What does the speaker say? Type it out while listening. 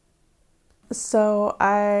So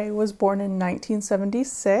I was born in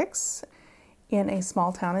 1976 in a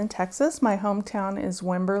small town in Texas. My hometown is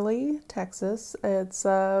Wimberley, Texas. It's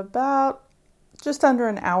about just under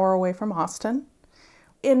an hour away from Austin.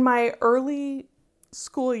 In my early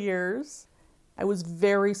school years, I was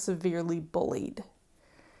very severely bullied.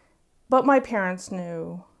 But my parents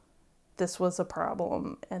knew this was a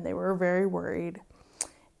problem and they were very worried.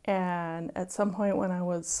 And at some point when I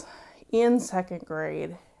was in second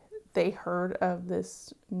grade, they heard of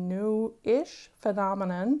this new-ish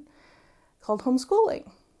phenomenon called homeschooling.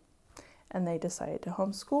 And they decided to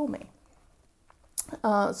homeschool me.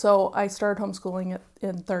 So I started homeschooling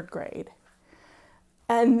in third grade.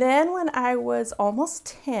 And then when I was almost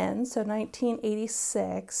 10, so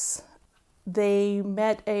 1986, they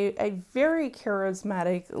met a very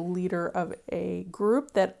charismatic leader of a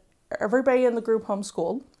group that everybody in the group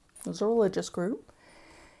homeschooled. It was a religious group.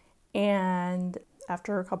 And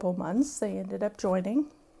after a couple of months, they ended up joining.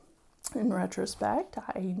 In retrospect,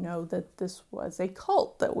 I know that this was a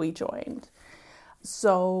cult that we joined.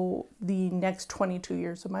 So the next 22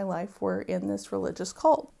 years of my life were in this religious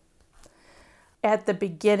cult. At the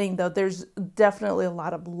beginning, though, there's definitely a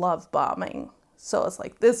lot of love bombing. So it's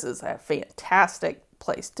like, this is a fantastic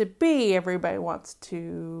place to be. Everybody wants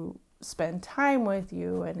to spend time with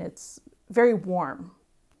you, and it's very warm.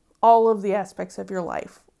 All of the aspects of your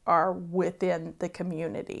life are within the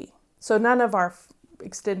community. So none of our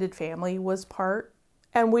extended family was part,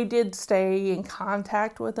 and we did stay in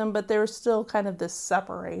contact with them, but there was still kind of this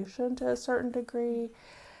separation to a certain degree.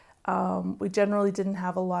 We generally didn't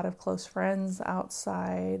have a lot of close friends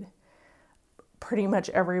outside. Pretty much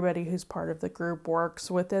everybody who's part of the group works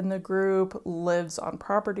within the group, lives on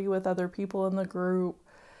property with other people in the group.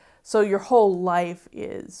 So your whole life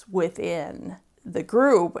is within the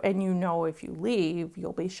group, and you know if you leave,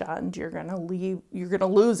 you'll be shunned, you're going to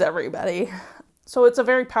lose everybody. So it's a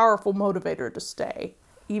very powerful motivator to stay,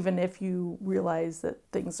 even if you realize that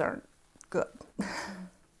things aren't good.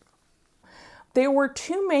 There were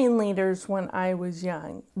two main leaders when I was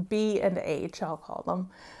young, B and H, I'll call them.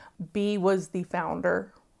 B was the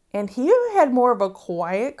founder, and he had more of a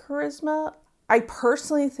quiet charisma. I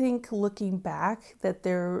personally think, looking back, that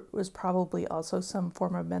there was probably also some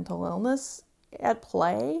form of mental illness at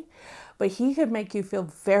play, but he could make you feel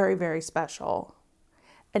very, very special.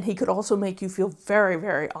 And he could also make you feel very,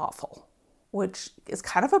 very awful, which is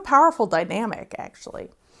kind of a powerful dynamic,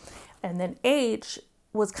 actually. And then H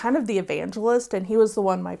was kind of the evangelist, and he was the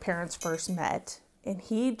one my parents first met. And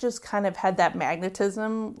he just kind of had that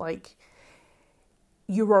magnetism, like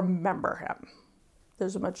you remember him.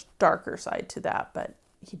 There's a much darker side to that, but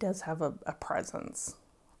he does have a presence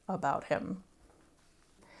about him.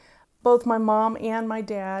 Both my mom and my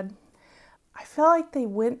dad, I feel like they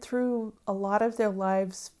went through a lot of their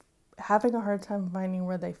lives having a hard time finding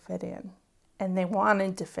where they fit in, and they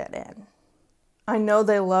wanted to fit in. I know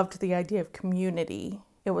they loved the idea of community.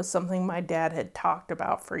 It was something my dad had talked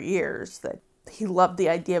about for years, that he loved the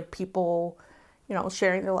idea of people,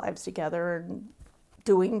 sharing their lives together and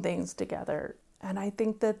doing things together. And I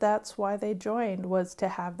think that that's why they joined, was to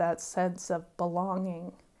have that sense of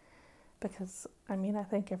belonging. Because, I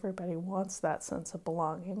think everybody wants that sense of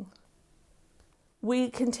belonging. We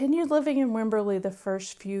continued living in Wimberley the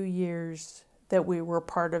first few years that we were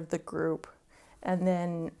part of the group. And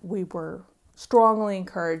then we were strongly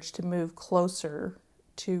encouraged to move closer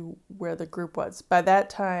to where the group was. By that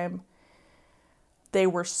time, they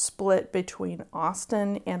were split between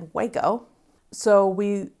Austin and Waco. So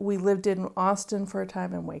we lived in Austin for a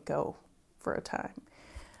time and Waco for a time.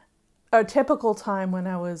 A typical time when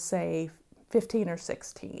I was, say, 15 or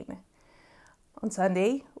 16. On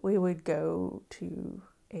Sunday, we would go to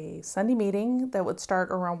a Sunday meeting that would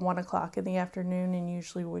start around 1 o'clock in the afternoon and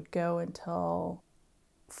usually would go until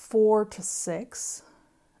 4 to 6.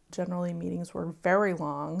 Generally, meetings were very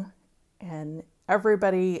long, and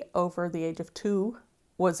everybody over the age of 2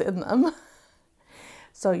 was in them.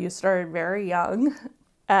 So you started very young.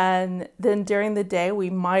 And then during the day, we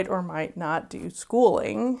might or might not do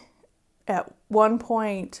schooling. At one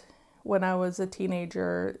point, when I was a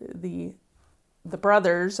teenager, the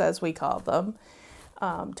brothers, as we called them,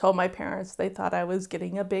 told my parents they thought I was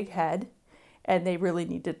getting a big head, and they really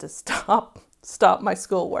needed to stop my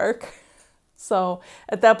schoolwork. So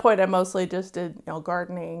at that point, I mostly just did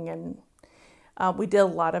gardening, and we did a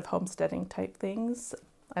lot of homesteading type things.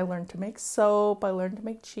 I learned to make soap. I learned to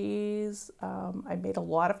make cheese. I made a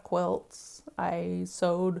lot of quilts. I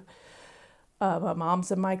sewed my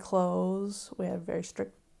mom's and my clothes. We had a very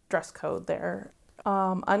strict dress code there.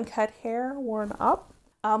 Uncut hair worn up.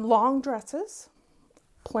 Long dresses.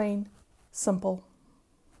 Plain, simple.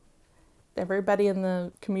 Everybody in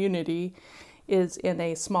the community is in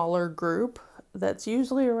a smaller group that's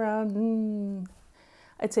usually around,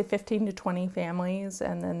 I'd say 15 to 20 families.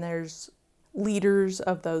 And then there's leaders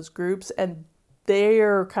of those groups, and they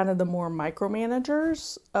are kind of the more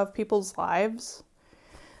micromanagers of people's lives.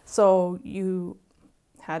 So you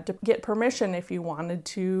had to get permission if you wanted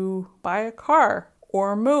to buy a car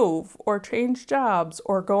or move or change jobs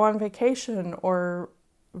or go on vacation or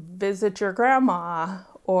visit your grandma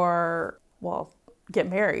or, well, get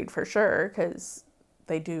married for sure, because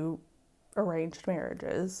they do arranged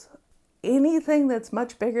marriages. Anything that's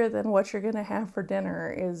much bigger than what you're going to have for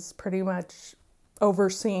dinner is pretty much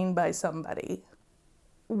overseen by somebody.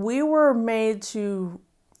 We were made to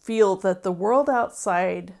feel that the world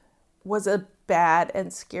outside was a bad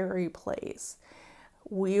and scary place.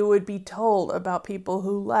 We would be told about people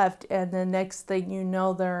who left, and the next thing you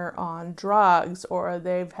know, they're on drugs, or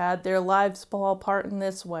they've had their lives fall apart in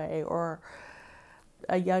this way, or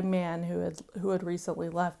a young man who had recently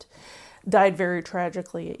left died very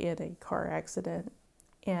tragically in a car accident.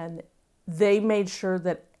 And they made sure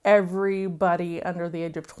that everybody under the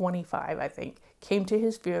age of 25, I think, came to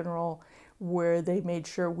his funeral, where they made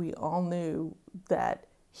sure we all knew that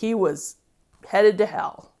he was headed to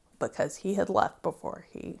hell because he had left before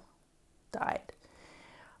he died.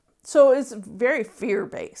 So it's very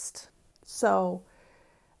fear-based. So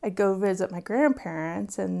I'd go visit my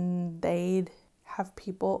grandparents, and they'd have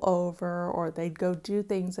people over, or they'd go do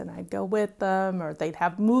things and I'd go with them, or they'd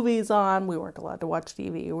have movies on. We weren't allowed to watch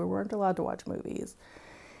TV. We weren't allowed to watch movies.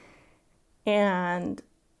 And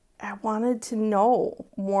I wanted to know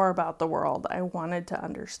more about the world. I wanted to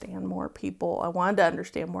understand more people. I wanted to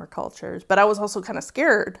understand more cultures, but I was also kind of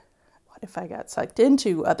scared. What if I got sucked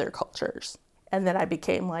into other cultures? And then I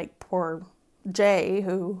became like poor Jay,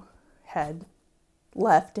 who had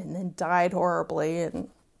left and then died horribly, and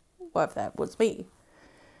what if that was me?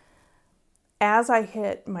 As I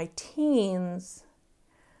hit my teens,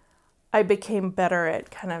 I became better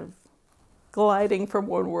at kind of gliding from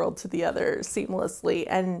one world to the other seamlessly.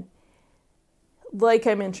 And like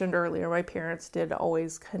I mentioned earlier, my parents did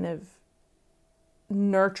always kind of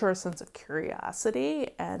nurture a sense of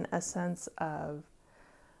curiosity and a sense of,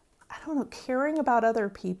 caring about other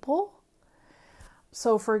people.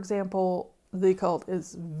 So, for example, the cult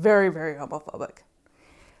is very, very homophobic.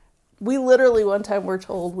 We literally one time were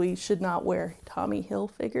told we should not wear Tommy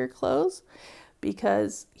Hilfiger clothes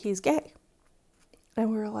because he's gay.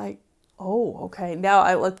 And we were like, oh, okay. Now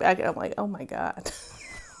I look back and I'm like, oh my God.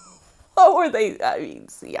 What were they? I mean,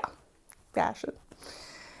 yeah, fashion.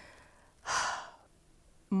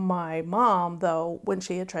 My mom, though, when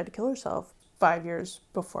she had tried to kill herself 5 years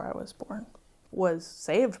before I was born, was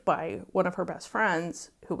saved by one of her best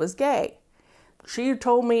friends who was gay. She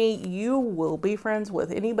told me, you will be friends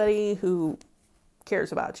with anybody who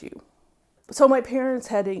cares about you. So my parents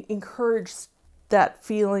had encouraged that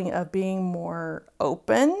feeling of being more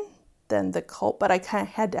open than the cult, but I kind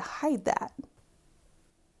of had to hide that.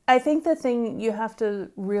 I think the thing you have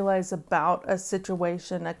to realize about a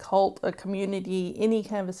situation, a cult, a community, any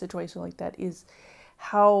kind of a situation like that, is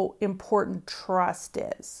how important trust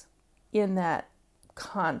is in that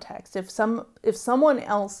context. If someone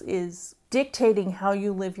else is dictating how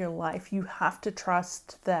you live your life, you have to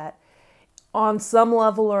trust that on some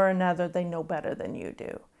level or another, they know better than you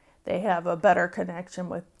do. They have a better connection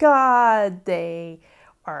with God, they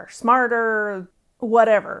are smarter,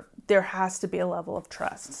 whatever. There has to be a level of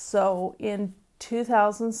trust. So in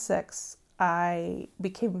 2006, I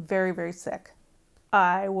became very, very sick.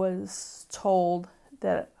 I was told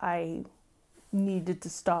that I needed to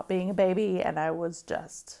stop being a baby, and I was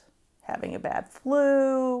just having a bad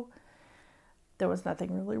flu. There was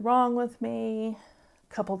nothing really wrong with me.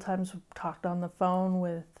 A couple times talked on the phone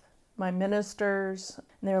with my ministers,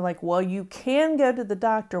 and they were like, well, you can go to the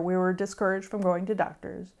doctor. We were discouraged from going to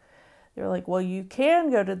doctors. They were like, well, you can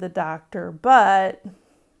go to the doctor, but...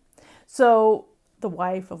 So the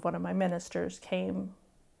wife of one of my ministers came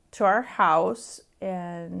to our house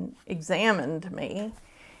and examined me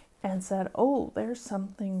and said, oh, there's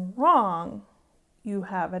something wrong. You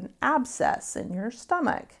have an abscess in your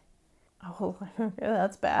stomach. Oh, okay,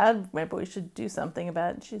 that's bad. Maybe we should do something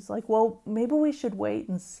about it. And she's like, well, maybe we should wait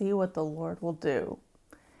and see what the Lord will do.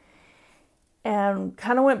 And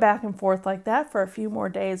kind of went back and forth like that for a few more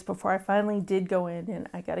days before I finally did go in and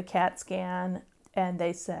I got a CAT scan. And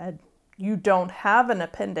they said, you don't have an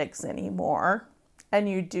appendix anymore. And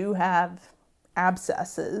you do have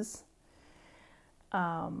abscesses.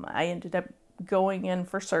 I ended up going in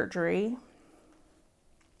for surgery.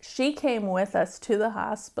 She came with us to the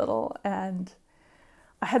hospital, and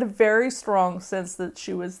I had a very strong sense that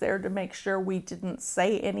she was there to make sure we didn't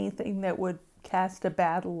say anything that would cast a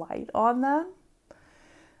bad light on them.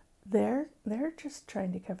 They're just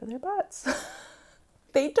trying to cover their butts.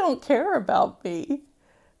 They don't care about me.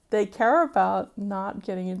 They care about not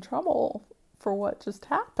getting in trouble for what just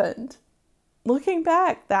happened. Looking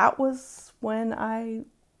back, that was when I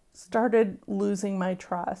started losing my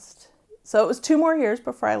trust. So it was 2 more years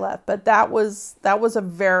before I left, but that was a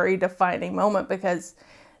very defining moment because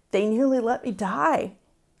they nearly let me die.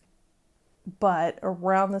 But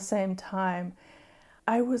around the same time,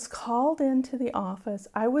 I was called into the office.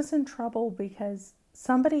 I was in trouble because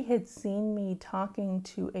somebody had seen me talking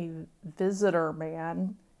to a visitor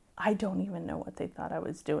man. I don't even know what they thought I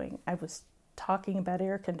was doing. I was talking about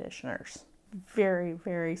air conditioners. Very,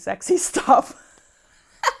 very sexy stuff.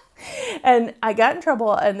 And I got in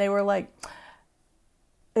trouble and they were like,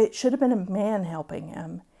 it should have been a man helping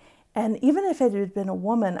him. And even if it had been a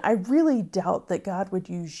woman, I really doubt that God would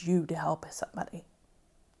use you to help somebody.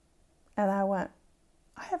 And I went,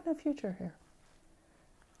 I have no future here.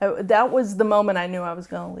 That was the moment I knew I was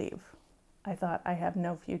going to leave. I thought, I have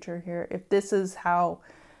no future here. If this is how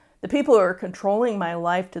the people who are controlling my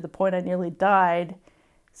life to the point I nearly died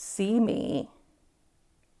see me,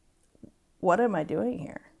 what am I doing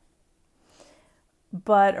here?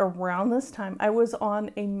 But around this time, I was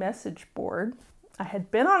on a message board. I had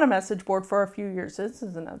been on a message board for a few years. This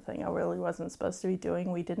is another thing I really wasn't supposed to be doing.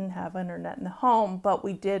 We didn't have internet in the home, but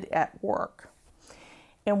we did at work.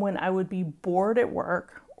 And when I would be bored at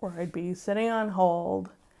work or I'd be sitting on hold,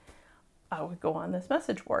 I would go on this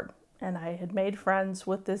message board. And I had made friends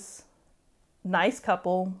with this nice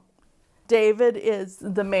couple. David is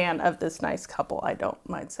the man of this nice couple. I don't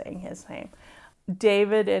mind saying his name.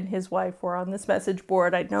 David and his wife were on this message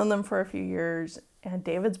board. I'd known them for a few years, and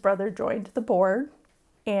David's brother joined the board,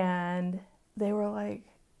 and they were like,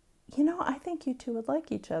 I think you two would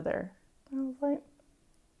like each other. I was like,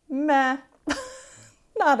 meh,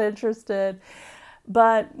 not interested.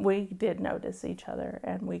 But we did notice each other,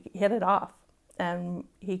 and we hit it off. And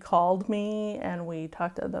he called me, and we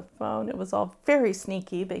talked on the phone. It was all very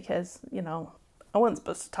sneaky because, I wasn't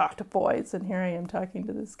supposed to talk to boys, and here I am talking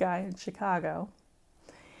to this guy in Chicago.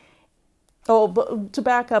 Oh, but to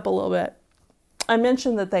back up a little bit, I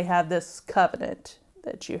mentioned that they had this covenant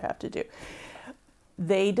that you have to do.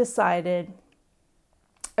 They decided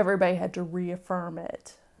everybody had to reaffirm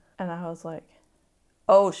it. And I was like,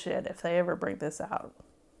 oh shit, if they ever bring this out,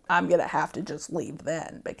 I'm going to have to just leave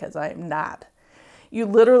then because I am not. You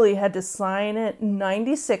literally had to sign it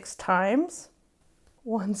 96 times.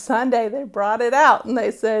 One Sunday they brought it out and they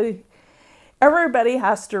said, everybody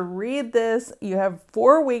has to read this. You have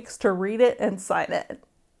 4 weeks to read it and sign it.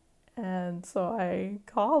 And so I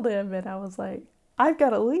called him and I was like, I've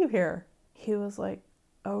got to leave here. He was like,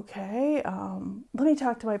 okay, let me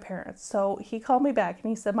talk to my parents. So he called me back and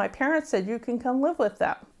he said, my parents said you can come live with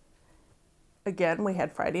them. Again, we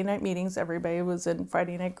had Friday night meetings. Everybody was in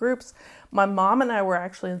Friday night groups. My mom and I were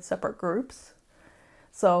actually in separate groups.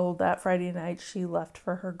 So that Friday night she left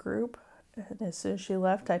for her group. And as soon as she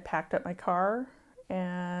left, I packed up my car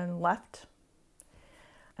and left.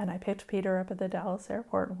 And I picked Peter up at the Dallas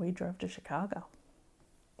airport and we drove to Chicago.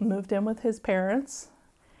 Moved in with his parents.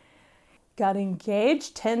 Got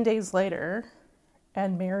engaged 10 days later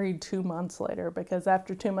and married 2 months later because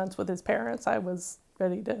after 2 months with his parents, I was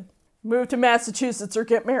ready to move to Massachusetts or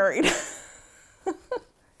get married.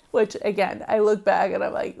 Which, again, I look back and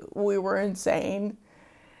I'm like, we were insane.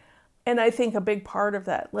 And I think a big part of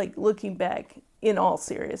that, like looking back in all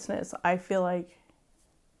seriousness, I feel like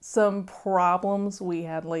some problems we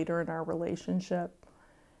had later in our relationship,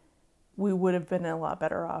 we would have been a lot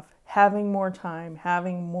better off. Having more time,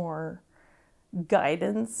 having more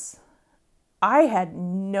guidance. I had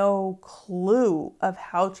no clue of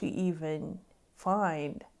how to even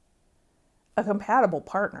find a compatible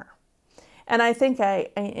partner. And I think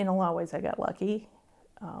in a lot of ways, I got lucky.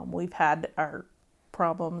 We've had our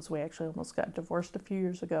problems. We actually almost got divorced a few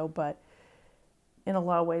years ago, but in a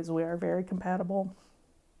lot of ways, we are very compatible.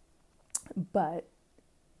 But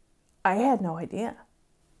I had no idea.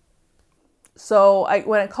 So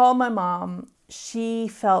when I called my mom, she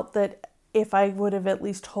felt that if I would have at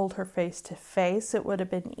least told her face to face, it would have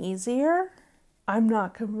been easier. I'm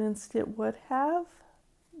not convinced it would have.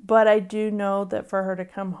 But I do know that for her to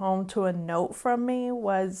come home to a note from me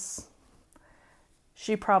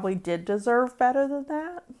she probably did deserve better than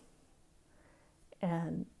that.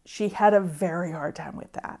 And she had a very hard time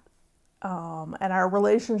with that. And our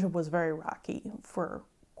relationship was very rocky for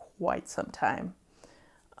quite some time.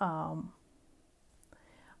 I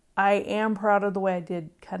am proud of the way I did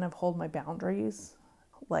kind of hold my boundaries.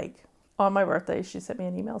 like on my birthday, she sent me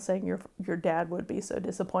an email saying your dad would be so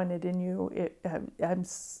disappointed in you. I'm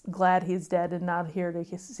glad he's dead and not here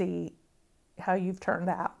to see how you've turned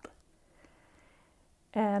out.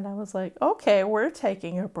 And I was like, okay, we're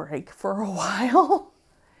taking a break for a while.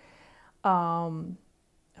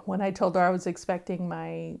 When I told her I was expecting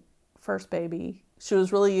my first baby, she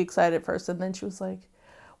was really excited at first. And then she was like,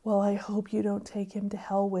 well, I hope you don't take him to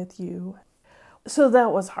hell with you. So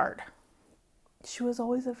that was hard. She was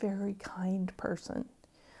always a very kind person.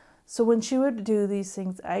 So when she would do these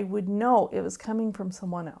things, I would know it was coming from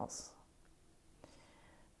someone else.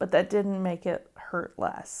 But that didn't make it hurt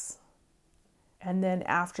less. And then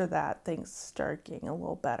after that, things started getting a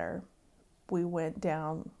little better. We went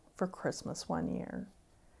down for Christmas one year.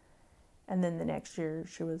 And then the next year,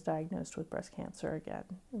 she was diagnosed with breast cancer again.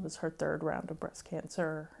 It was her third round of breast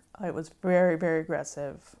cancer. It was very, very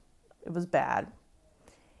aggressive. It was bad.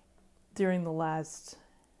 During the last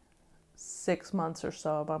 6 months or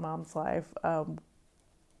so of my mom's life,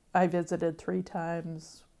 I visited 3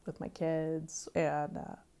 times with my kids and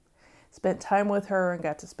spent time with her and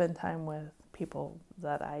got to spend time with people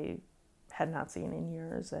that I had not seen in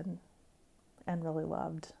years and really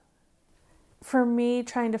loved. For me,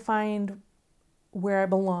 trying to find where I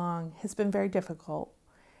belong has been very difficult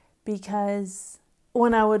because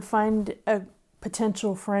when I would find a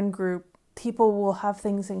potential friend group, people will have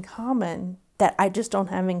things in common that I just don't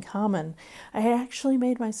have in common. I actually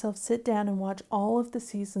made myself sit down and watch all of the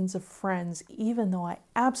seasons of Friends, even though I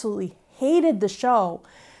absolutely hated the show,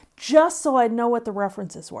 just so I'd know what the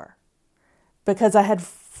references were. Because I had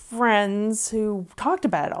friends who talked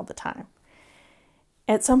about it all the time.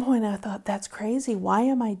 At some point I thought, that's crazy. Why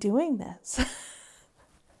am I doing this?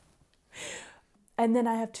 And then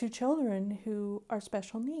I have 2 children who are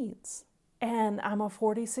special needs. And I'm a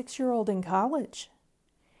 46-year-old in college.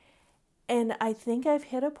 And I think I've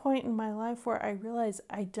hit a point in my life where I realize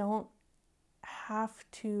I don't have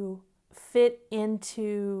to fit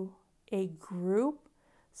into a group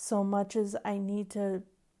so much as I need to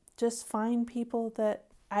just find people that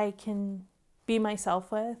I can be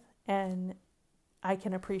myself with and I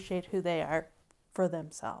can appreciate who they are for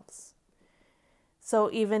themselves.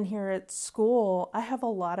 So even here at school, I have a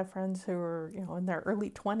lot of friends who are, in their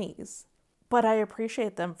early 20s, but I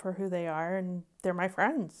appreciate them for who they are and they're my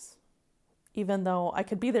friends, even though I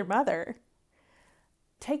could be their mother.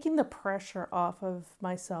 Taking the pressure off of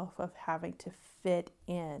myself of having to fit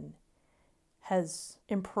in has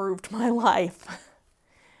improved my life.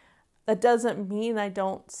 That doesn't mean I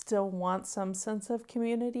don't still want some sense of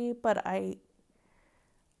community, but I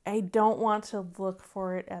don't want to look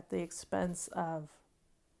for it at the expense of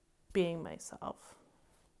being myself.